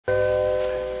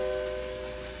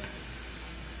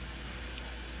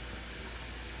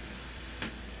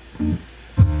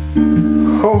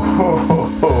Ho, ho, ho,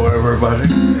 ho, everybody.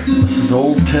 This is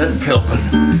old Ted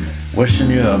Pillman wishing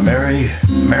you a Merry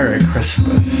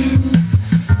Christmas.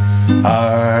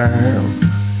 I'm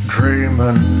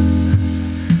dreaming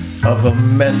of a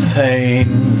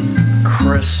methane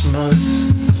Christmas,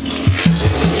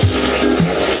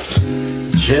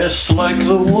 just like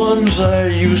the ones I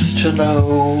used to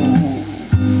know,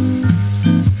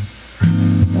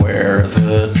 where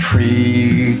the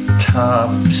treetops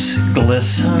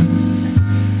glisten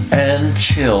and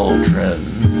children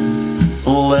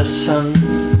listen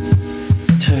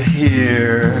to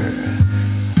hear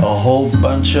a whole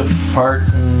bunch of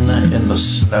farting in the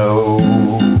snow.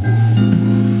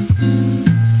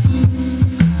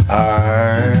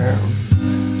 I'm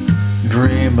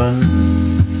dreaming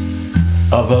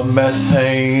of a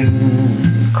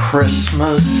methane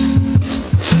Christmas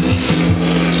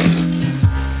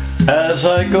as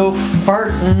I go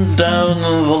farting down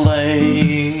the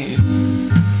lane.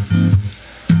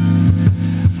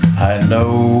 I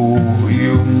know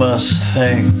you must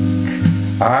think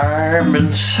I'm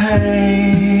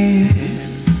insane,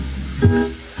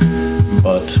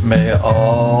 but may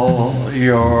all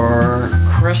your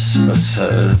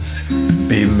Christmases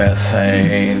be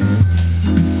methane.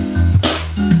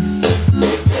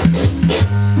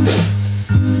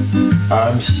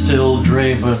 I'm still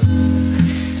dreaming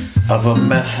of a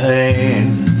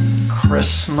methane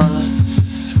Christmas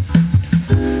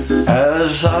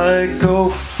as I go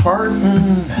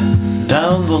farting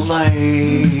down the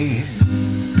lane.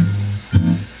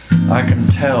 I can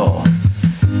tell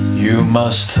you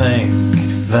must think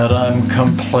that I'm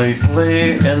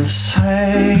completely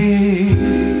insane.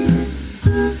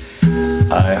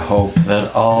 I hope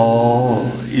that all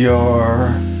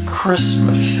your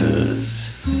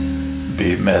Christmases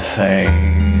be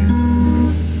methane.